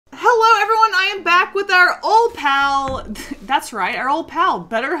Hello everyone, I am back with our old pal, that's right, our old pal,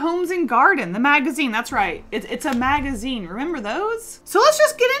 Better Homes and Garden, the magazine, that's right. It's a magazine, remember those? So let's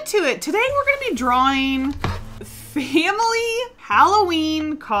just get into it. Today we're gonna be drawing family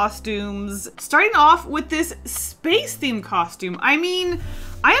Halloween costumes, starting off with this space themed costume. I mean,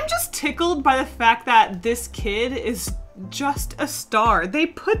 I am just tickled by the fact that this kid is just a star. They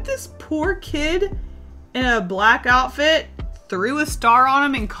put this poor kid in a black outfit, threw a star on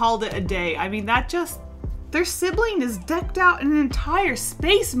him and called it a day. I mean, their sibling is decked out in an entire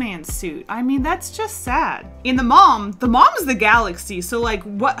spaceman suit. I mean, that's just sad. And the mom is the galaxy. So like,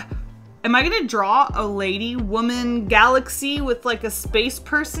 what, am I gonna draw a lady, woman, galaxy with like a space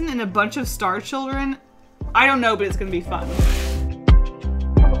person and a bunch of star children? I don't know, but it's gonna be fun.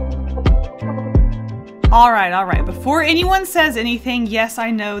 All right. Before anyone says anything, yes,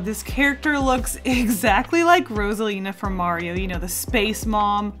 I know this character looks exactly like Rosalina from Mario. You know, the space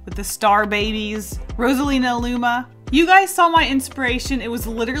mom with the star babies, Rosalina Luma. You guys saw my inspiration. It was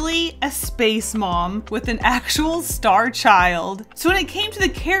literally a space mom with an actual star child. So when it came to the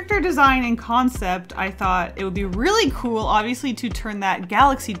character design and concept, I thought it would be really cool, obviously, to turn that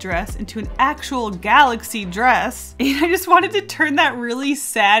galaxy dress into an actual galaxy dress. And I just wanted to turn that really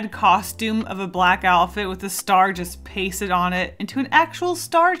sad costume of a black outfit with a star just pasted on it into an actual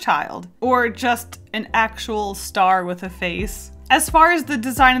star child, or just an actual star with a face. As far as the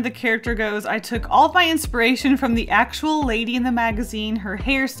design of the character goes, I took all of my inspiration from the actual lady in the magazine, her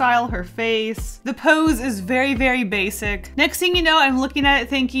hairstyle, her face. The pose is very, very basic. Next thing you know, I'm looking at it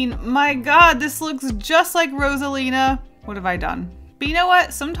thinking, my God, this looks just like Rosalina. What have I done? But you know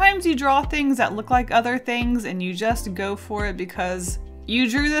what? Sometimes you draw things that look like other things and you just go for it because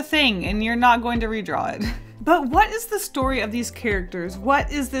you drew the thing and you're not going to redraw it. But what is the story of these characters?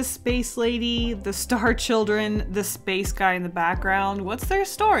 What is this space lady, the star children, the space guy in the background? What's their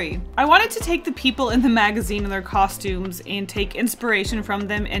story? I wanted to take the people in the magazine and their costumes and take inspiration from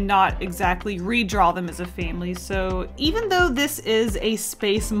them and not exactly redraw them as a family. So even though this is a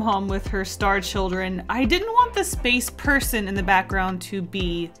space mom with her star children, I didn't want the space person in the background to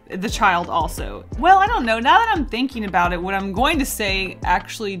be the child also. Well, I don't know. Now that I'm thinking about it, what I'm going to say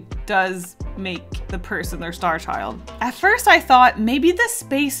actually does make the person their star child. At first I thought maybe the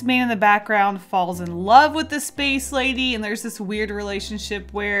spaceman in the background falls in love with the space lady and there's this weird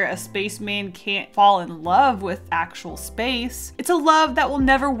relationship where a spaceman can't fall in love with actual space. It's a love that will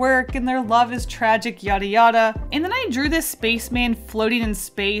never work and their love is tragic, yada yada. And then I drew this spaceman floating in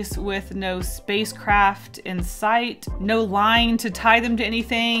space with no spacecraft in sight, no line to tie them to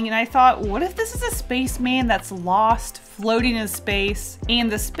anything, and I thought, what if this is a spaceman that's lost, floating in space,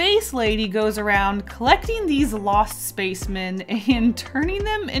 and the space lady goes around collecting these lost spacemen and turning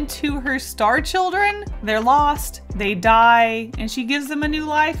them into her star children? They're lost, they die, and she gives them a new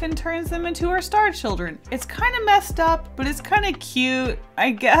life and turns them into her star children. It's kind of messed up, but it's kind of cute,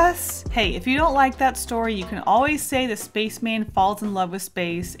 I guess. Hey, if you don't like that story, you can always say the spaceman falls in love with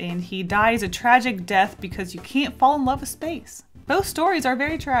space and he dies a tragic death because you can't fall in love with space. Both stories are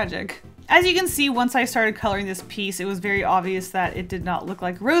very tragic. As you can see, once I started coloring this piece, it was very obvious that it did not look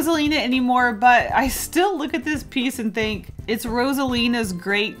like Rosalina anymore, but I still look at this piece and think it's Rosalina's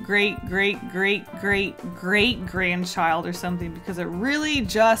great-great-great-great-great-grandchild or something, because it really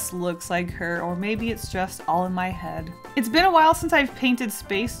just looks like her, or maybe it's just all in my head. It's been a while since I've painted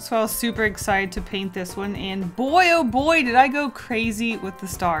space, so I was super excited to paint this one, and boy oh boy did I go crazy with the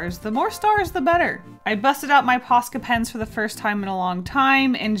stars. The more stars, the better. I busted out my Posca pens for the first time in a long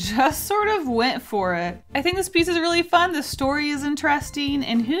time and just sort of went for it. I think this piece is really fun, the story is interesting,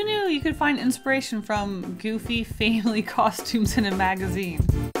 and who knew you could find inspiration from goofy family costumes in a magazine.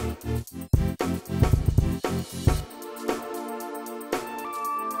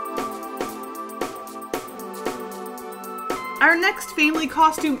 Our next family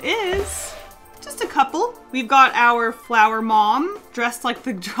costume is just a couple. We've got our flower mom dressed like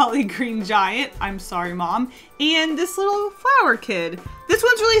the Jolly Green Giant. I'm sorry, Mom. And this little flower kid. This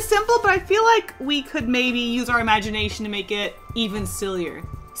one's really simple, but I feel like we could maybe use our imagination to make it even sillier.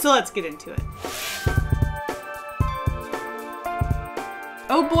 So let's get into it.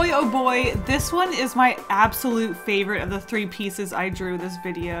 Oh boy, this one is my absolute favorite of the three pieces I drew this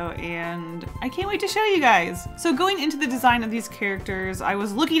video, and I can't wait to show you guys. So going into the design of these characters, I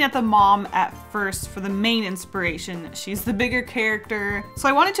was looking at the mom at first for the main inspiration. She's the bigger character, so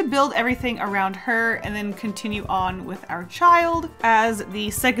I wanted to build everything around her and then continue on with our child as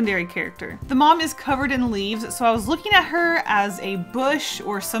the secondary character. The mom is covered in leaves, so I was looking at her as a bush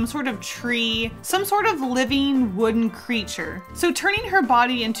or some sort of tree, some sort of living wooden creature. So turning her body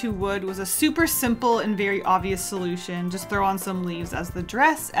body into wood was a super simple and very obvious solution. Just throw on some leaves as the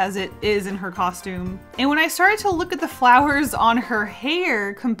dress, as it is in her costume. And when I started to look at the flowers on her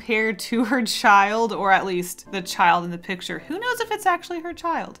hair compared to her child, or at least the child in the picture, who knows if it's actually her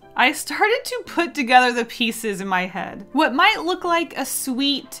child, I started to put together the pieces in my head. What might look like a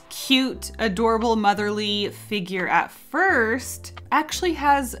sweet, cute, adorable, motherly figure at first actually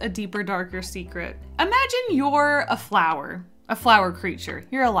has a deeper, darker secret. Imagine you're a flower creature.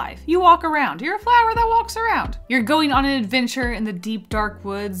 You're alive. You walk around. You're a flower that walks around. You're going on an adventure in the deep, dark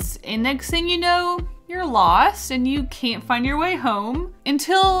woods, and next thing you know, you're lost and you can't find your way home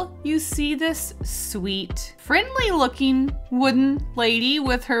until you see this sweet, friendly looking wooden lady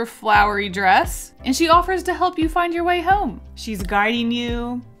with her flowery dress, and she offers to help you find your way home. She's guiding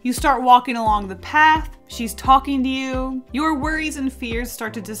you. You start walking along the path. She's talking to you. Your worries and fears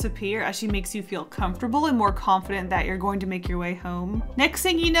start to disappear as she makes you feel comfortable and more confident that you're going to make your way home. Next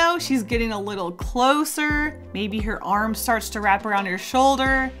thing you know, she's getting a little closer. Maybe her arm starts to wrap around your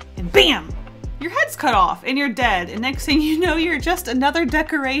shoulder, and bam! Your head's cut off and you're dead. And next thing you know, you're just another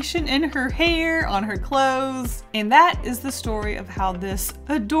decoration in her hair, on her clothes. And that is the story of how this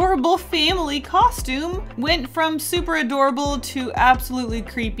adorable family costume went from super adorable to absolutely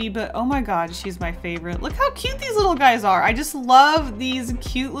creepy, but oh my God, she's my favorite. Look how cute these little guys are. I just love these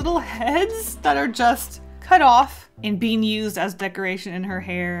cute little heads that are just cut off and being used as decoration in her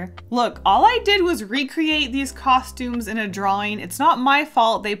hair. Look, all I did was recreate these costumes in a drawing. It's not my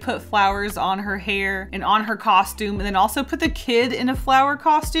fault they put flowers on her hair and on her costume and then also put the kid in a flower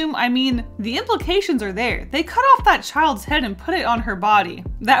costume. I mean, the implications are there. They cut off that child's head and put it on her body.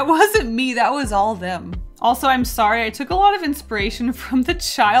 That wasn't me, that was all them. Also, I'm sorry, I took a lot of inspiration from the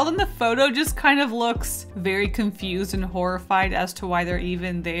child in the photo. Just kind of looks very confused and horrified as to why they're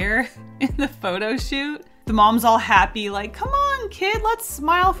even there in the photo shoot. The mom's all happy, like, come on, kid, let's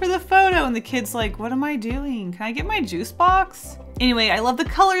smile for the photo. And the kid's like, what am I doing? Can I get my juice box? Anyway, I love the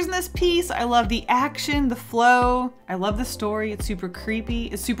colors in this piece. I love the action, the flow. I love the story. It's super creepy.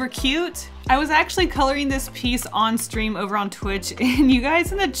 It's super cute. I was actually coloring this piece on stream over on Twitch, and you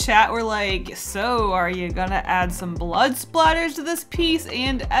guys in the chat were like, so are you gonna add some blood splatters to this piece?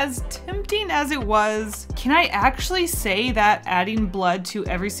 And as tempting as it was, can I actually say that adding blood to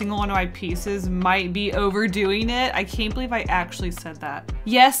every single one of my pieces might be overdoing it? I can't believe I actually said that.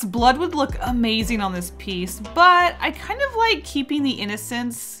 Yes, blood would look amazing on this piece, but I kind of like keeping the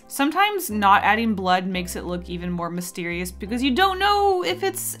innocence. Sometimes not adding blood makes it look even more mysterious because you don't know if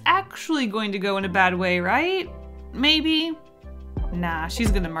it's actually going to go in a bad way, right? Maybe? Nah,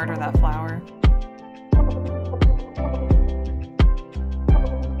 she's gonna murder that flower.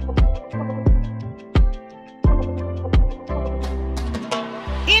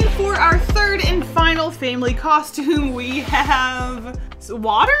 And for our third and final family costume, we have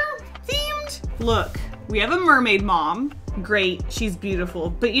water themed? Look, we have a mermaid mom. Great, she's beautiful.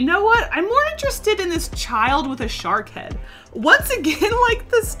 But you know what? I'm more interested in this child with a shark head. Once again, like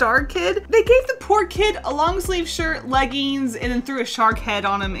the Star Kid, they gave the poor kid a long sleeve shirt, leggings, and then threw a shark head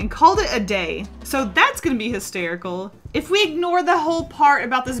on him and called it a day. So that's gonna be hysterical. If we ignore the whole part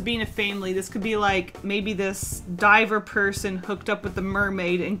about this being a family, this could be like maybe this diver person hooked up with the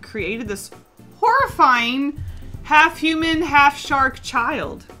mermaid and created this horrifying half human, half shark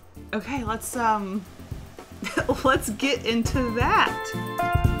child. Okay, let's let's get into that.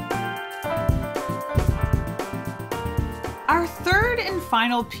 Our third and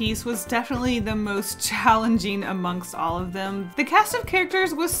final piece was definitely the most challenging amongst all of them. The cast of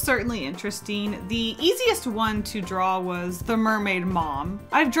characters was certainly interesting. The easiest one to draw was the mermaid mom.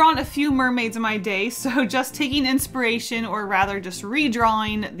 I've drawn a few mermaids in my day, so just taking inspiration, or rather just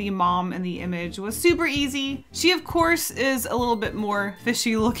redrawing the mom in the image, was super easy. She of course is a little bit more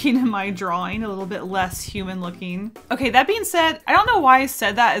fishy looking in my drawing, a little bit less human looking. Okay, that being said, I don't know why I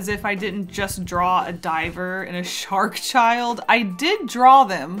said that as if I didn't just draw a diver and a shark child. I did draw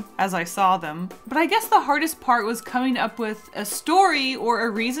them as I saw them, but I guess the hardest part was coming up with a story or a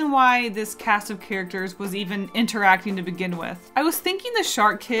reason why this cast of characters was even interacting to begin with. I was thinking the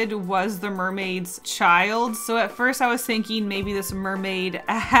shark kid was the mermaid's child, so at first I was thinking maybe this mermaid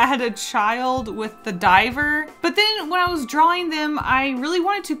had a child with the diver, but then when I was drawing them, I really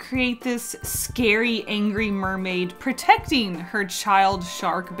wanted to create this scary, angry mermaid protecting her child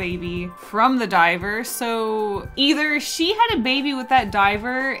shark baby from the diver, so either she had a baby with that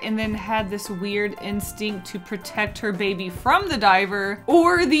diver and then had this weird instinct to protect her baby from the diver.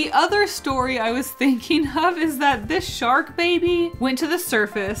 Or the other story I was thinking of is that this shark baby went to the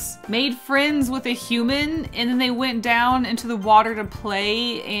surface, made friends with a human, and then they went down into the water to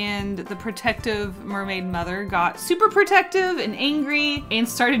play, and the protective mermaid mother got super protective and angry and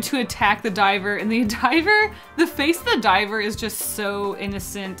started to attack the diver. And the diver, the face of the diver is just so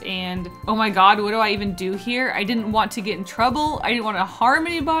innocent and, oh my god, what do I even do here? I didn't want to get in trouble. I didn't want to harm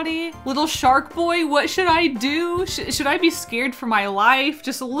anybody. Little shark boy, what should I do? Should I be scared for my life?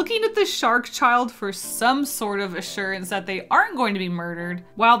 Just looking at the shark child for some sort of assurance that they aren't going to be murdered,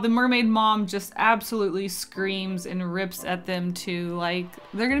 while the mermaid mom just absolutely screams and rips at them to, like,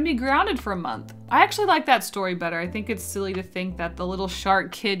 they're gonna be grounded for a month. I actually like that story better. I think it's silly to think that the little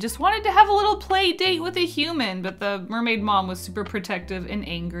shark kid just wanted to have a little play date with a human, but the mermaid mom was super protective and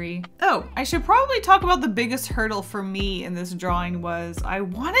angry. Oh, I should probably talk about the biggest hurdle for me in this drawing was I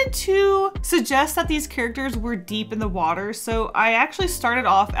wanted to suggest that these characters were deep in the water, so I actually started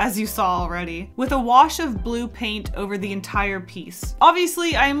off, as you saw already, with a wash of blue paint over the entire piece.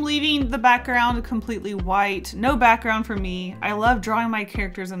 Obviously, I'm leaving the background completely white. No background for me. I love drawing my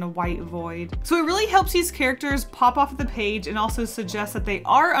characters in a white void. So it really helps these characters pop off the page and also suggests that they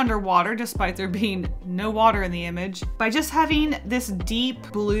are underwater despite there being no water in the image by just having this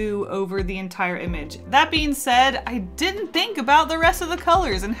deep blue over the entire image. That being said, I didn't think about the rest of the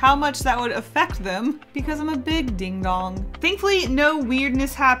colors and how much that would affect them because I'm a big ding dong. Thankfully, no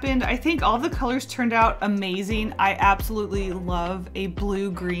weirdness happened. I think all the colors turned out amazing. I absolutely love a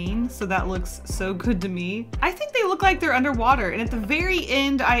blue-green, so that looks so good to me. I think they look like they're underwater, and at the very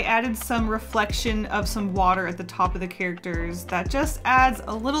end, I added some reflection of some water at the top of the characters that just adds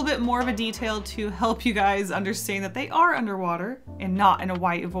a little bit more of a detail to help you guys understand that they are underwater and not in a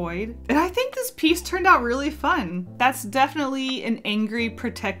white void. And I think this piece turned out really fun. That's definitely an angry,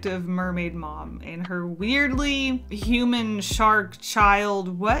 protective mermaid mom and her weirdly human shark child.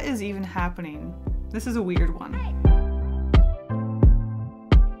 What is even happening? This is a weird one.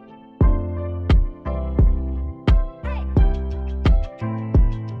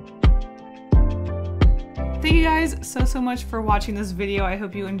 Thank you guys so much for watching this video. I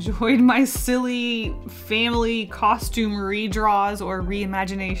hope you enjoyed my silly family costume redraws or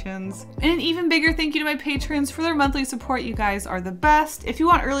reimaginations. And an even bigger thank you to my patrons for their monthly support. You guys are the best. If you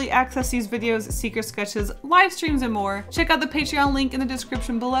want early access to these videos, secret sketches, live streams, and more, check out the Patreon link in the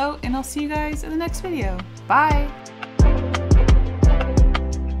description below, and I'll see you guys in the next video. Bye!